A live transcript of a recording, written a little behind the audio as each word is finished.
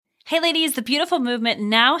Hey ladies, the Beautiful Movement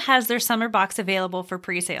now has their summer box available for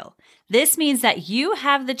pre-sale. This means that you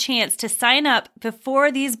have the chance to sign up before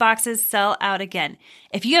these boxes sell out again.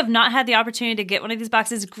 If you have not had the opportunity to get one of these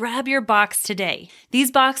boxes, grab your box today.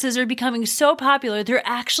 These boxes are becoming so popular, they're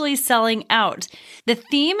actually selling out. The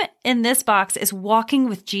theme in this box is Walking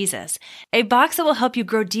with Jesus, a box that will help you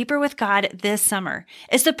grow deeper with God this summer.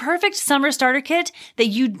 It's the perfect summer starter kit that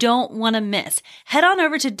you don't want to miss. Head on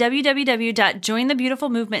over to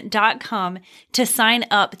www.jointhebeautifulmovement.com to sign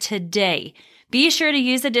up today. Be sure to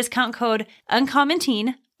use the discount code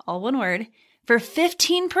UncommonTeen, all one word, for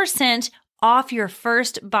 15% off your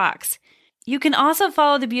first box. You can also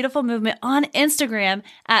follow the Beautiful Movement on Instagram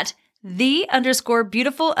at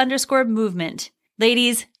 _beautiful_movement.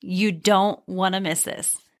 Ladies, you don't want to miss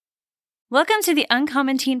this. Welcome to the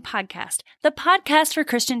Uncommon Teen Podcast, the podcast for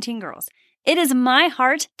Christian teen girls. It is my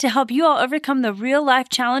heart to help you all overcome the real life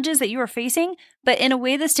challenges that you are facing, but in a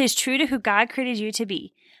way that stays true to who God created you to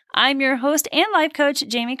be. I'm your host and life coach,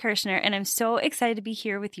 Jamie Kirshner, and I'm so excited to be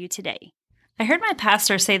here with you today. I heard my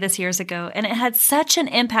pastor say this years ago, and it had such an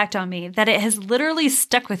impact on me that it has literally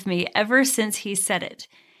stuck with me ever since he said it.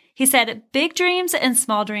 He said, big dreams and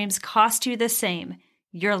small dreams cost you the same,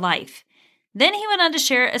 your life. Then he went on to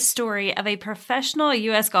share a story of a professional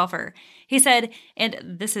U.S. golfer. He said,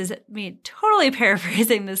 and this is me totally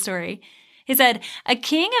paraphrasing this story, he said, a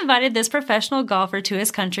king invited this professional golfer to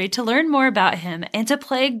his country to learn more about him and to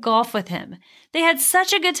play golf with him. They had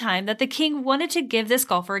such a good time that the king wanted to give this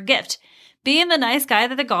golfer a gift. Being the nice guy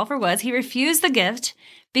that the golfer was, he refused the gift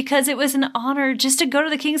because it was an honor just to go to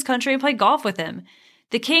the king's country and play golf with him.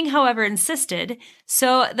 The king, however, insisted,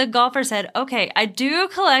 so the golfer said, okay, I do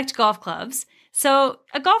collect golf clubs, so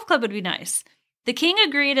a golf club would be nice. The king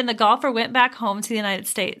agreed and the golfer went back home to the United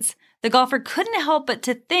States. The golfer couldn't help but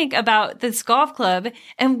to think about this golf club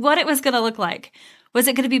and what it was going to look like. Was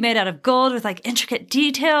it going to be made out of gold with like intricate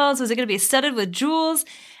details? Was it going to be studded with jewels?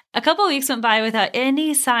 A couple of weeks went by without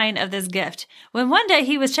any sign of this gift. When one day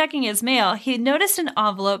he was checking his mail, he noticed an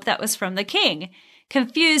envelope that was from the king.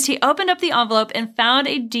 Confused, he opened up the envelope and found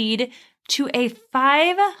a deed to a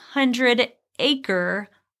 500-acre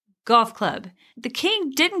golf club. The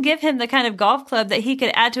king didn't give him the kind of golf club that he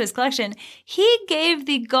could add to his collection. He gave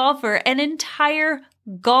the golfer an entire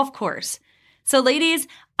golf course. So ladies,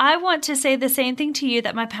 I want to say the same thing to you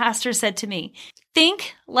that my pastor said to me.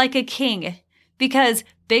 Think like a king, because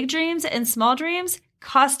big dreams and small dreams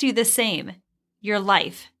cost you the same, your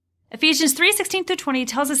life. Ephesians 3:16-20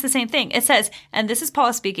 tells us the same thing. It says, and this is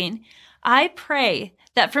Paul speaking, I pray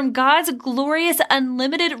that from God's glorious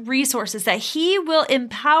unlimited resources that he will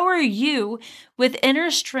empower you with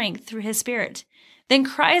inner strength through his Spirit. Then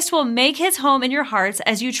Christ will make his home in your hearts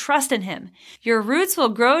as you trust in him. Your roots will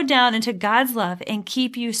grow down into God's love and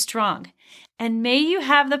keep you strong. And may you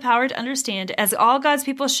have the power to understand, as all God's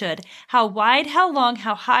people should, how wide, how long,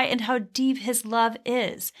 how high, and how deep his love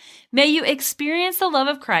is. May you experience the love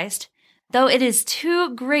of Christ, though it is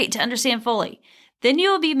too great to understand fully. Then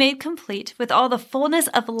you will be made complete with all the fullness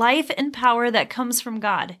of life and power that comes from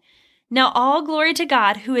God. Now all glory to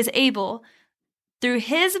God, who is able, through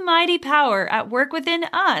his mighty power at work within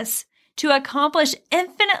us, to accomplish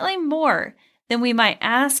infinitely more than we might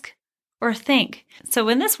ask or think. So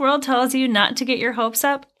when this world tells you not to get your hopes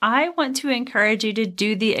up, I want to encourage you to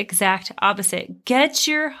do the exact opposite. Get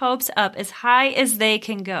your hopes up as high as they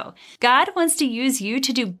can go. God wants to use you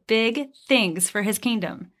to do big things for his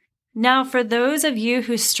kingdom. Now, for those of you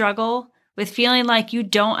who struggle with feeling like you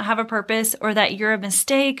don't have a purpose or that you're a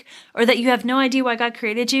mistake or that you have no idea why God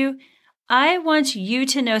created you, I want you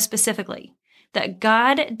to know specifically that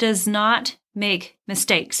God does not make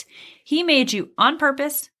mistakes. He made you on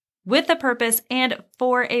purpose, with a purpose, and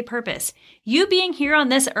for a purpose. You being here on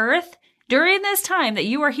this earth during this time that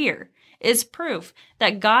you are here is proof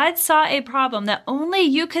that God saw a problem that only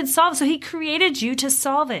you could solve, so he created you to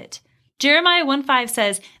solve it. Jeremiah 1:5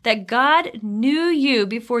 says that God knew you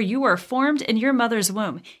before you were formed in your mother's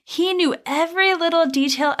womb. He knew every little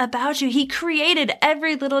detail about you. He created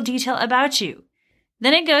every little detail about you.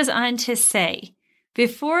 Then it goes on to say,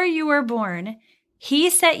 before you were born,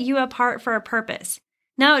 he set you apart for a purpose.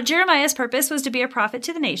 Now, Jeremiah's purpose was to be a prophet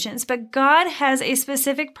to the nations, but God has a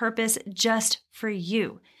specific purpose just for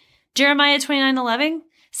you. Jeremiah 29:11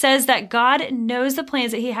 says that God knows the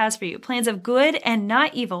plans that he has for you, plans of good and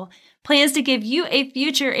not evil, plans to give you a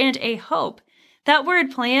future and a hope. That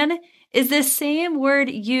word plan is the same word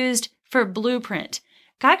used for blueprint.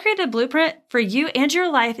 God created a blueprint for you and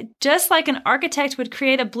your life, just like an architect would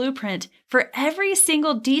create a blueprint for every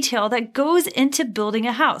single detail that goes into building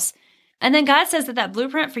a house. And then God says that that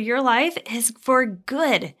blueprint for your life is for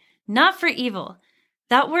good, not for evil.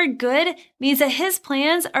 That word good means that his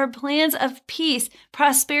plans are plans of peace,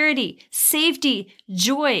 prosperity, safety,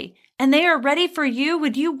 joy, and they are ready for you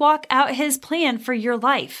when you walk out his plan for your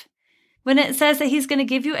life. When it says that he's going to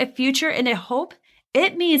give you a future and a hope,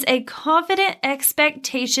 it means a confident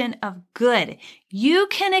expectation of good. You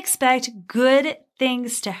can expect good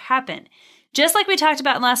things to happen. Just like we talked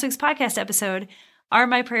about in last week's podcast episode, Are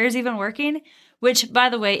My Prayers Even Working? Which, by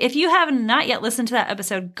the way, if you have not yet listened to that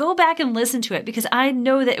episode, go back and listen to it because I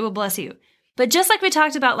know that it will bless you. But just like we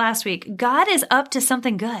talked about last week, God is up to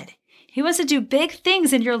something good. He wants to do big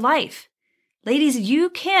things in your life. Ladies, you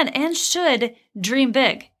can and should dream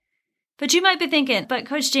big. But you might be thinking, but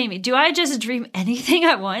Coach Jamie, do I just dream anything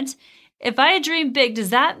I want? If I dream big, does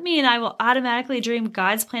that mean I will automatically dream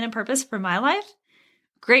God's plan and purpose for my life?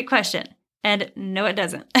 Great question. And no, it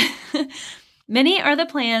doesn't. Many are the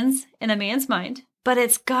plans in a man's mind, but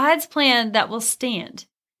it's God's plan that will stand.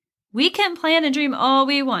 We can plan and dream all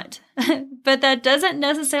we want, but that doesn't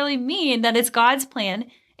necessarily mean that it's God's plan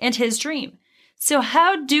and his dream. So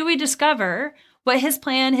how do we discover what his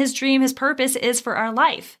plan, his dream, his purpose is for our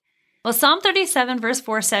life? Well, Psalm 37 verse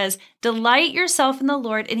 4 says, "Delight yourself in the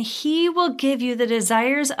Lord, and he will give you the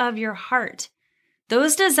desires of your heart."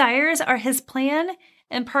 Those desires are his plan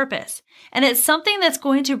and purpose. And it's something that's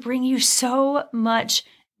going to bring you so much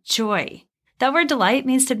joy. That word delight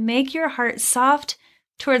means to make your heart soft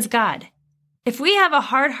towards God. If we have a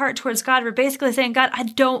hard heart towards God, we're basically saying, God, I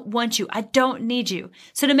don't want you. I don't need you.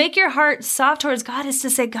 So to make your heart soft towards God is to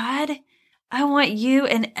say, God, I want you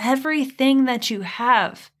and everything that you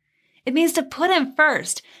have. It means to put him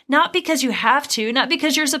first, not because you have to, not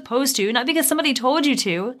because you're supposed to, not because somebody told you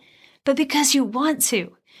to, but because you want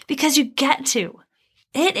to, because you get to.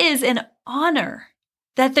 It is an honor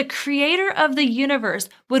that the creator of the universe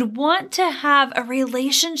would want to have a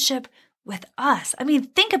relationship with us. I mean,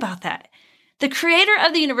 think about that. The creator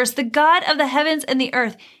of the universe, the God of the heavens and the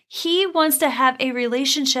earth, he wants to have a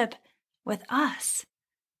relationship with us.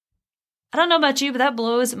 I don't know about you, but that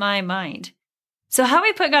blows my mind. So how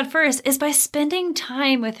we put God first is by spending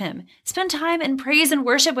time with him. Spend time in praise and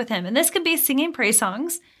worship with him. And this could be singing praise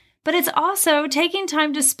songs, but it's also taking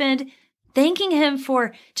time to spend thanking him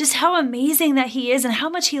for just how amazing that he is and how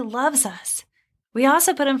much he loves us. We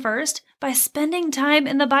also put him first by spending time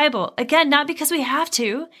in the Bible. Again, not because we have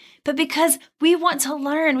to, but because we want to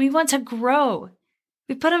learn, we want to grow.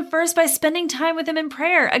 We put him first by spending time with him in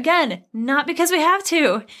prayer. Again, not because we have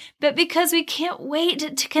to, but because we can't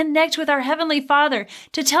wait to connect with our Heavenly Father,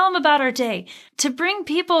 to tell him about our day, to bring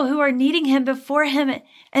people who are needing him before him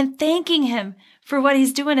and thanking him for what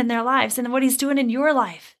he's doing in their lives and what he's doing in your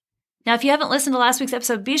life. Now, if you haven't listened to last week's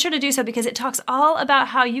episode, be sure to do so because it talks all about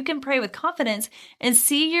how you can pray with confidence and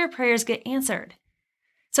see your prayers get answered.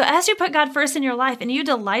 So as you put God first in your life and you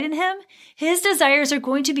delight in him, his desires are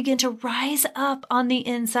going to begin to rise up on the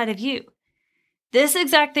inside of you. This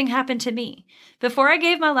exact thing happened to me. Before I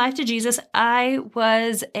gave my life to Jesus, I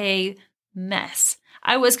was a mess.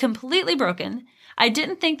 I was completely broken. I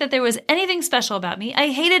didn't think that there was anything special about me. I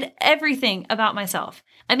hated everything about myself.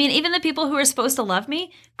 I mean, even the people who were supposed to love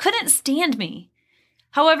me couldn't stand me.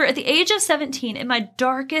 However, at the age of 17, in my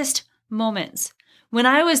darkest moments, when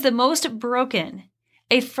I was the most broken,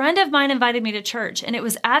 a friend of mine invited me to church, and it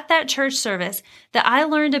was at that church service that I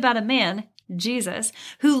learned about a man, Jesus,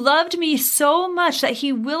 who loved me so much that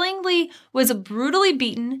he willingly was brutally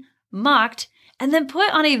beaten, mocked, and then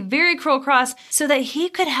put on a very cruel cross so that he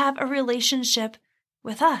could have a relationship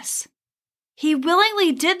with us. He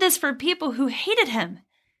willingly did this for people who hated him.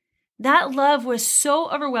 That love was so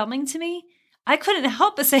overwhelming to me, I couldn't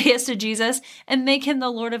help but say yes to Jesus and make him the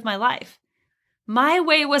Lord of my life. My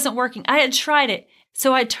way wasn't working. I had tried it.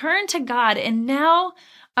 So I turned to God, and now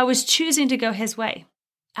I was choosing to go his way.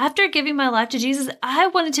 After giving my life to Jesus, I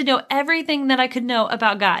wanted to know everything that I could know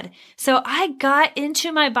about God. So I got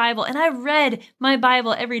into my Bible, and I read my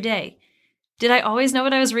Bible every day. Did I always know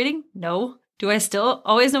what I was reading? No. Do I still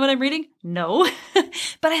always know what I'm reading? No.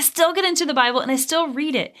 But I still get into the Bible, and I still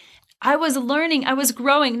read it. I was learning, I was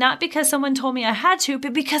growing, not because someone told me I had to,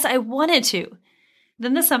 but because I wanted to.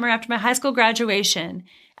 Then the summer after my high school graduation,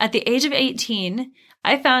 at the age of 18,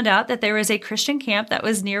 I found out that there was a Christian camp that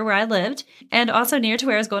was near where I lived and also near to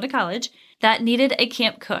where I was going to college that needed a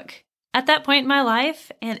camp cook. At that point in my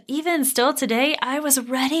life, and even still today, I was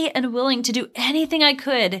ready and willing to do anything I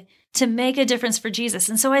could to make a difference for Jesus.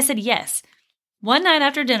 And so I said yes. One night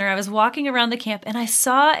after dinner, I was walking around the camp and I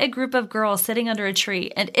saw a group of girls sitting under a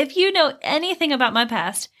tree. And if you know anything about my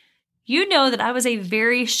past, you know that I was a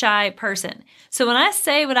very shy person. So when I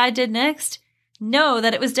say what I did next, know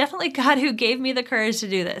that it was definitely God who gave me the courage to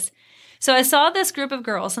do this. So I saw this group of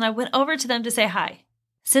girls and I went over to them to say hi.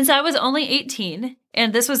 Since I was only 18,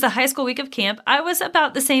 and this was the high school week of camp, I was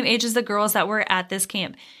about the same age as the girls that were at this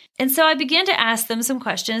camp. And so I began to ask them some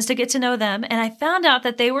questions to get to know them, and I found out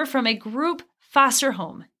that they were from a group foster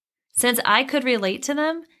home. Since I could relate to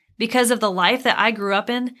them, because of the life that I grew up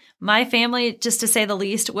in, my family, just to say the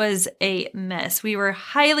least, was a mess. We were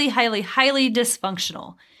highly, highly, highly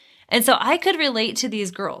dysfunctional. And so I could relate to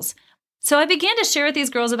these girls. So I began to share with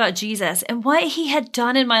these girls about Jesus and what he had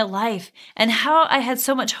done in my life and how I had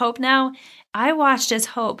so much hope now. I watched as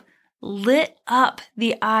hope lit up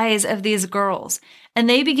the eyes of these girls. And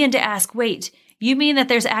they began to ask, wait, you mean that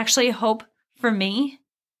there's actually hope for me?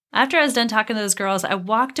 After I was done talking to those girls, I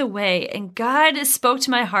walked away and God spoke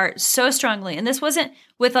to my heart so strongly. And this wasn't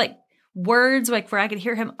with like words like where I could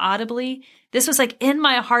hear him audibly. This was like in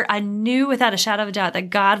my heart. I knew without a shadow of a doubt that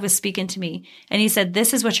God was speaking to me. And he said,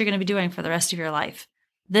 this is what you're going to be doing for the rest of your life.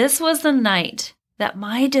 This was the night that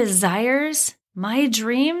my desires, my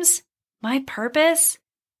dreams, my purpose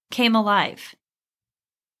came alive.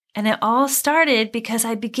 And it all started because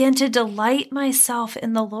I began to delight myself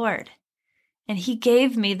in the Lord. And he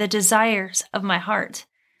gave me the desires of my heart.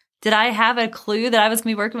 Did I have a clue that I was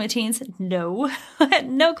going to be working with teens? No, I had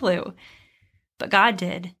no clue. But God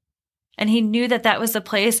did. And he knew that that was the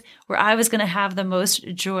place where I was going to have the most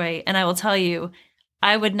joy. And I will tell you,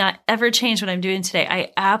 I would not ever change what I'm doing today.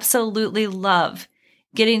 I absolutely love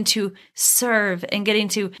getting to serve and getting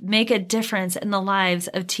to make a difference in the lives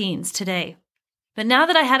of teens today. But now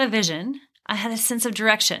that I had a vision, I had a sense of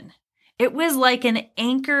direction. It was like an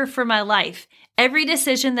anchor for my life. Every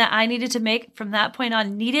decision that I needed to make from that point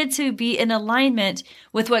on needed to be in alignment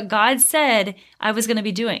with what God said I was going to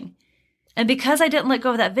be doing. And because I didn't let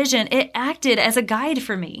go of that vision, it acted as a guide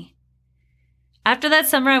for me. After that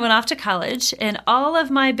summer, I went off to college, and all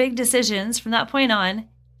of my big decisions from that point on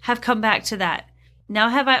have come back to that. Now,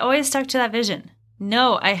 have I always stuck to that vision?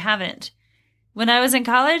 No, I haven't. When I was in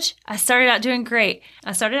college, I started out doing great.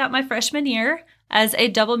 I started out my freshman year as a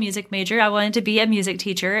double music major. I wanted to be a music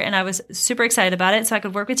teacher, and I was super excited about it so I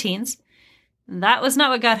could work with teens. That was not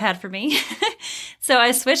what God had for me. So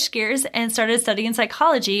I switched gears and started studying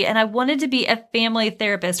psychology, and I wanted to be a family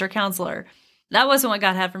therapist or counselor. That wasn't what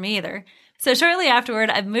God had for me either. So shortly afterward,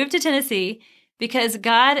 I moved to Tennessee because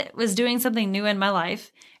God was doing something new in my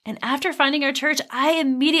life. And after finding our church, I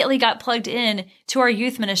immediately got plugged in to our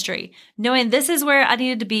youth ministry, knowing this is where I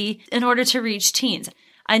needed to be in order to reach teens.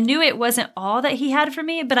 I knew it wasn't all that he had for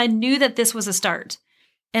me, but I knew that this was a start.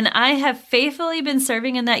 And I have faithfully been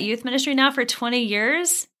serving in that youth ministry now for 20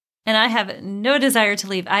 years, and I have no desire to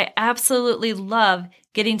leave. I absolutely love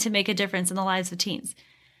getting to make a difference in the lives of teens.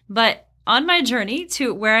 But on my journey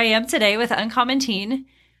to where I am today with Uncommon Teen,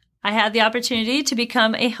 I had the opportunity to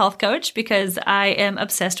become a health coach because I am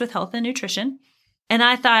obsessed with health and nutrition. And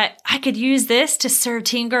I thought I could use this to serve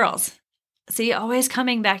teen girls. See, always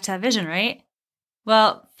coming back to that vision, right?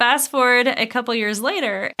 Well, fast forward a couple years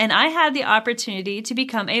later, and I had the opportunity to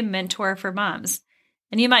become a mentor for moms.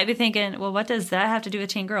 And you might be thinking, well, what does that have to do with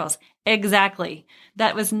teen girls? Exactly.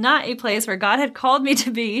 That was not a place where God had called me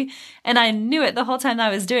to be. And I knew it the whole time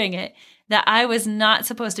I was doing it, that I was not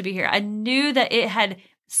supposed to be here. I knew that it had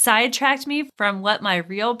sidetracked me from what my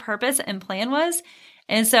real purpose and plan was.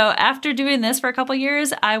 And so after doing this for a couple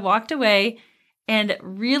years, I walked away and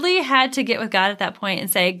really had to get with God at that point and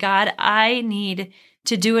say, God, I need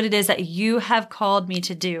to do what it is that you have called me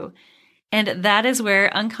to do. And that is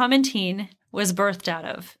where Uncommon Teen was birthed out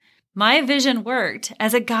of. My vision worked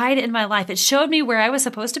as a guide in my life. It showed me where I was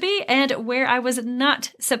supposed to be and where I was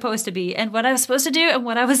not supposed to be, and what I was supposed to do and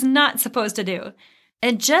what I was not supposed to do.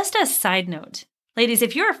 And just a side note, ladies,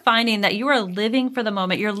 if you're finding that you are living for the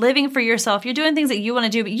moment, you're living for yourself, you're doing things that you want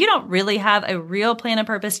to do, but you don't really have a real plan and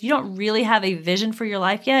purpose, you don't really have a vision for your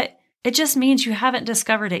life yet, it just means you haven't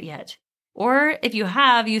discovered it yet. Or if you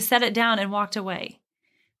have, you set it down and walked away.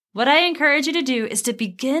 What I encourage you to do is to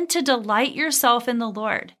begin to delight yourself in the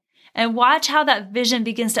Lord and watch how that vision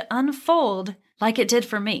begins to unfold like it did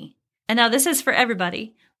for me. And now this is for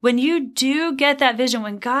everybody. When you do get that vision,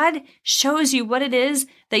 when God shows you what it is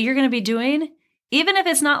that you're going to be doing, even if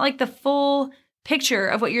it's not like the full picture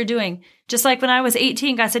of what you're doing, just like when I was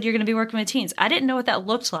 18, God said, you're going to be working with teens. I didn't know what that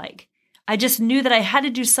looked like. I just knew that I had to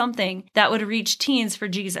do something that would reach teens for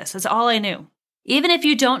Jesus. That's all I knew. Even if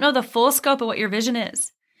you don't know the full scope of what your vision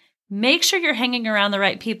is, make sure you're hanging around the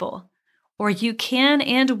right people, or you can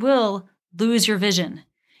and will lose your vision.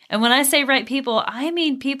 And when I say right people, I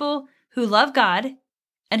mean people who love God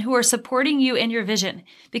and who are supporting you in your vision,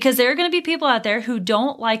 because there are going to be people out there who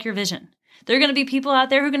don't like your vision. There are going to be people out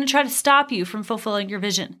there who are going to try to stop you from fulfilling your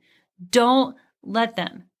vision. Don't let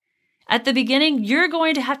them. At the beginning, you're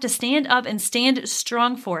going to have to stand up and stand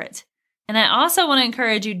strong for it. And I also want to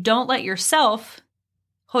encourage you, don't let yourself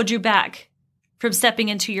hold you back from stepping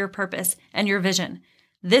into your purpose and your vision.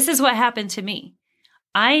 This is what happened to me.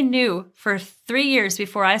 I knew for 3 years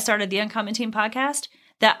before I started the Uncommon Teen podcast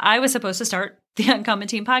that I was supposed to start the Uncommon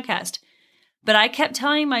Teen podcast. But I kept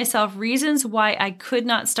telling myself reasons why I could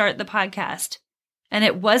not start the podcast. And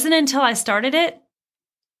it wasn't until I started it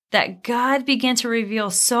that God began to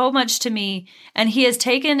reveal so much to me. And He has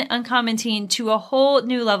taken Uncommon Teen to a whole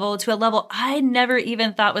new level, to a level I never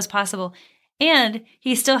even thought was possible. And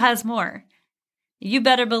He still has more. You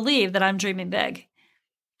better believe that I'm dreaming big.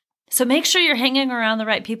 So make sure you're hanging around the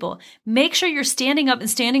right people. Make sure you're standing up and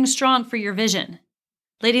standing strong for your vision.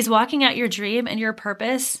 Ladies, walking out your dream and your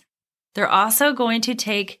purpose, they're also going to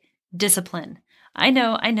take discipline. I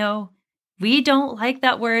know. We don't like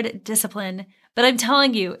that word discipline, but I'm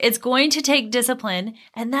telling you, it's going to take discipline,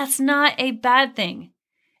 and that's not a bad thing.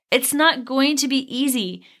 It's not going to be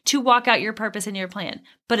easy to walk out your purpose and your plan,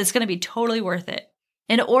 but it's going to be totally worth it.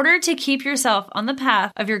 In order to keep yourself on the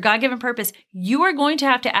path of your God-given purpose, you are going to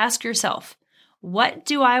have to ask yourself, what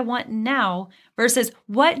do I want now versus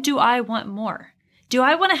what do I want more? Do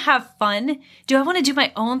I want to have fun? Do I want to do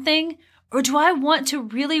my own thing? Or do I want to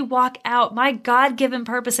really walk out my God-given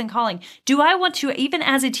purpose and calling? Do I want to, even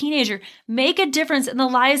as a teenager, make a difference in the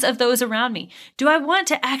lives of those around me? Do I want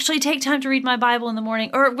to actually take time to read my Bible in the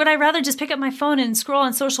morning? Or would I rather just pick up my phone and scroll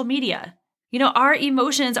on social media? You know, our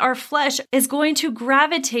emotions, our flesh is going to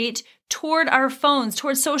gravitate toward our phones,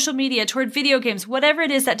 toward social media, toward video games, whatever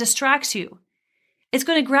it is that distracts you. It's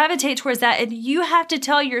going to gravitate towards that. And you have to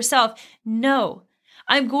tell yourself, no,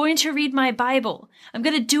 I'm going to read my Bible. I'm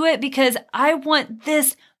going to do it because I want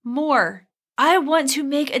this more. I want to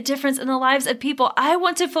make a difference in the lives of people. I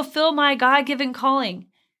want to fulfill my God-given calling.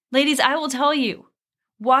 Ladies, I will tell you,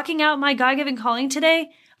 walking out my God-given calling today,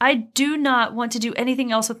 I do not want to do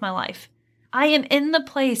anything else with my life. I am in the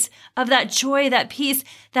place of that joy, that peace,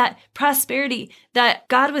 that prosperity that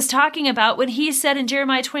God was talking about when He said in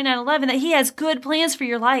Jeremiah 29:11 that He has good plans for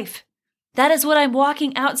your life. That is what I'm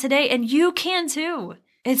walking out today, and you can too.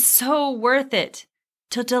 It's so worth it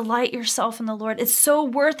to delight yourself in the Lord. It's so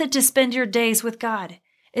worth it to spend your days with God.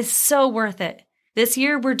 It's so worth it. This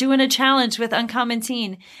year, we're doing a challenge with Uncommon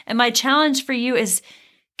Teen, and my challenge for you is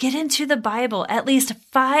get into the Bible at least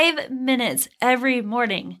 5 minutes every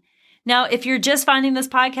morning. Now, if you're just finding this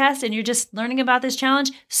podcast and you're just learning about this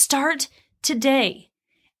challenge, start today.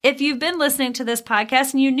 If you've been listening to this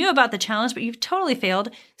podcast and you knew about the challenge, but you've totally failed,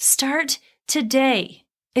 start today.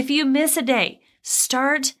 If you miss a day,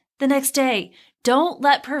 start the next day. Don't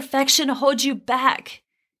let perfection hold you back.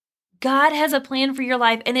 God has a plan for your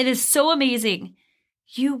life, and it is so amazing.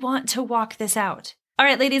 You want to walk this out. All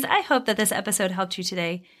right, ladies, I hope that this episode helped you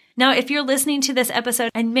today. Now, if you're listening to this episode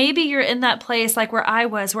and maybe you're in that place like where I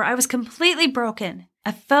was completely broken.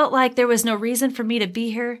 I felt like there was no reason for me to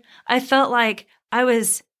be here. I felt like I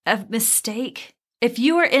was a mistake. If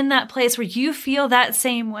you are in that place where you feel that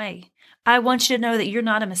same way, I want you to know that you're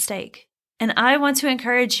not a mistake. And I want to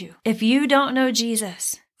encourage you, if you don't know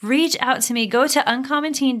Jesus, reach out to me. Go to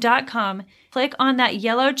uncommonteen.com, click on that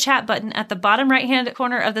yellow chat button at the bottom right-hand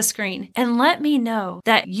corner of the screen, and let me know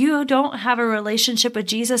that you don't have a relationship with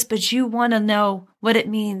Jesus, but you want to know what it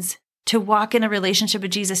means to walk in a relationship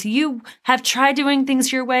with Jesus. You have tried doing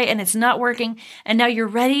things your way and it's not working, and now you're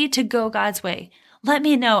ready to go God's way. Let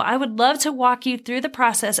me know. I would love to walk you through the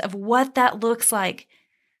process of what that looks like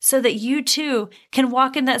so that you too can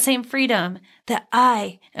walk in that same freedom that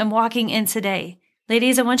I am walking in today.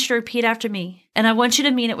 Ladies, I want you to repeat after me, and I want you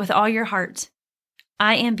to mean it with all your heart.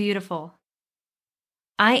 I am beautiful.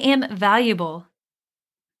 I am valuable.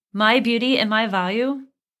 My beauty and my value,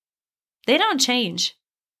 they don't change,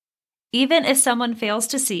 even if someone fails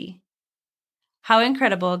to see how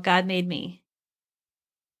incredible God made me.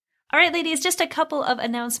 All right, ladies, just a couple of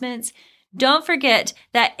announcements. Don't forget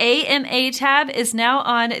that AMA tab is now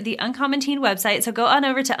on the Uncommon Teen website. So go on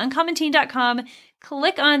over to uncommonteen.com,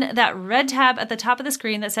 click on that red tab at the top of the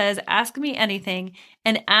screen that says Ask Me Anything,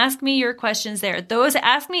 and ask me your questions there. Those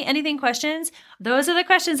Ask Me Anything questions, those are the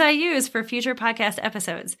questions I use for future podcast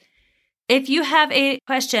episodes. If you have a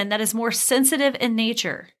question that is more sensitive in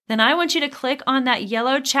nature, then I want you to click on that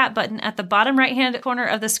yellow chat button at the bottom right-hand corner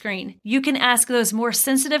of the screen. You can ask those more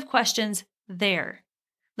sensitive questions there.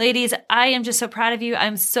 Ladies, I am just so proud of you.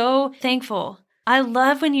 I'm so thankful. I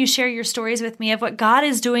love when you share your stories with me of what God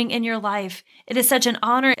is doing in your life. It is such an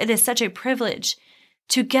honor. It is such a privilege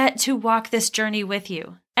to get to walk this journey with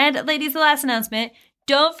you. And ladies, the last announcement,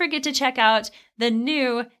 don't forget to check out the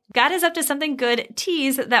new God is Up to Something Good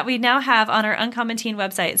tees that we now have on our Uncommon Teen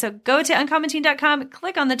website. So go to uncommonteen.com,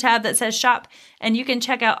 click on the tab that says shop, and you can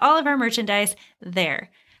check out all of our merchandise there.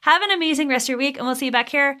 Have an amazing rest of your week, and we'll see you back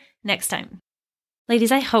here next time.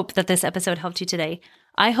 Ladies, I hope that this episode helped you today.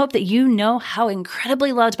 I hope that you know how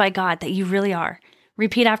incredibly loved by God that you really are.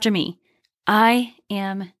 Repeat after me. I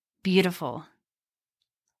am beautiful.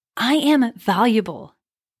 I am valuable.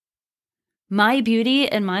 My beauty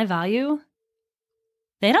and my value,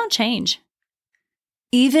 they don't change.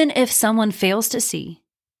 Even if someone fails to see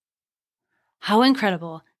how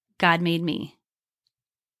incredible God made me.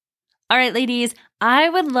 All right, ladies, I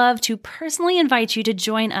would love to personally invite you to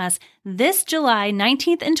join us this July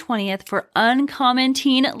 19th and 20th for Uncommon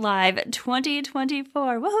Teen Live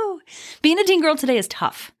 2024. Woohoo! Being a teen girl today is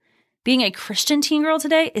tough. Being a Christian teen girl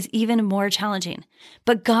today is even more challenging.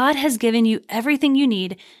 But God has given you everything you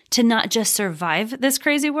need to not just survive this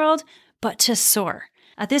crazy world, but to soar.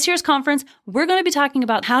 At this year's conference, we're going to be talking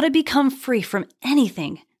about how to become free from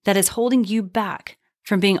anything that is holding you back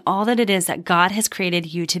from being all that it is that God has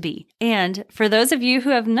created you to be. And for those of you who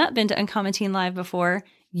have not been to Uncommon Teen Live before,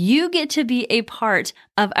 you get to be a part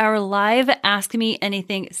of our live Ask Me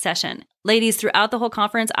Anything session. Ladies, throughout the whole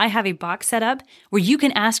conference, I have a box set up where you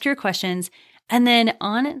can ask your questions. And then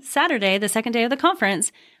on Saturday, the second day of the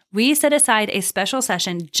conference, we set aside a special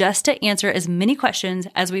session just to answer as many questions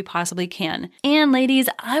as we possibly can. And ladies,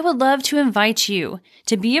 I would love to invite you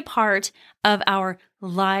to be a part of our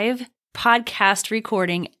live podcast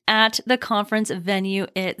recording at the conference venue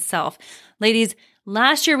itself. Ladies,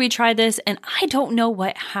 last year we tried this and I don't know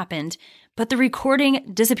what happened, but the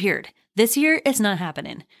recording disappeared. This year, it's not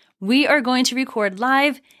happening. We are going to record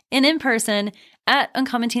live and in person at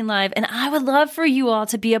Uncommon Teen Live, and I would love for you all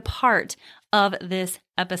to be a part of this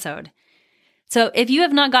episode. So if you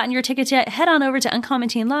have not gotten your tickets yet, head on over to Uncommon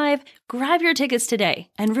Teen Live, grab your tickets today.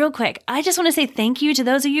 And real quick, I just want to say thank you to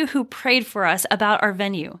those of you who prayed for us about our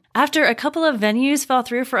venue. After a couple of venues fell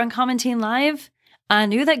through for Uncommon Teen Live, I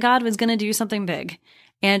knew that God was going to do something big.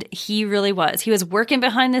 And He really was. He was working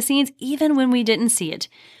behind the scenes even when we didn't see it.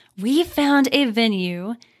 We found a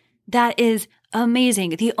venue that is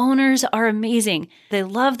amazing. The owners are amazing. They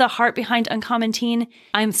love the heart behind Uncommon Teen.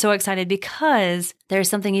 I'm so excited because there's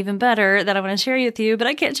something even better that I want to share with you, but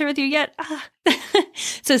I can't share with you yet.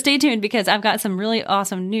 So stay tuned because I've got some really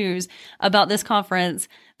awesome news about this conference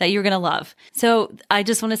that you're going to love. So I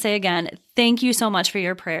just want to say again, thank you so much for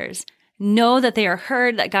your prayers. Know that they are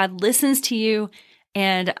heard, that God listens to you.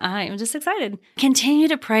 And I am just excited. Continue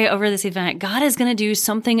to pray over this event. God is going to do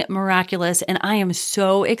something miraculous, and I am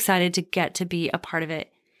so excited to get to be a part of it.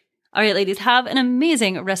 All right, ladies, have an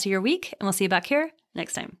amazing rest of your week, and we'll see you back here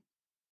next time.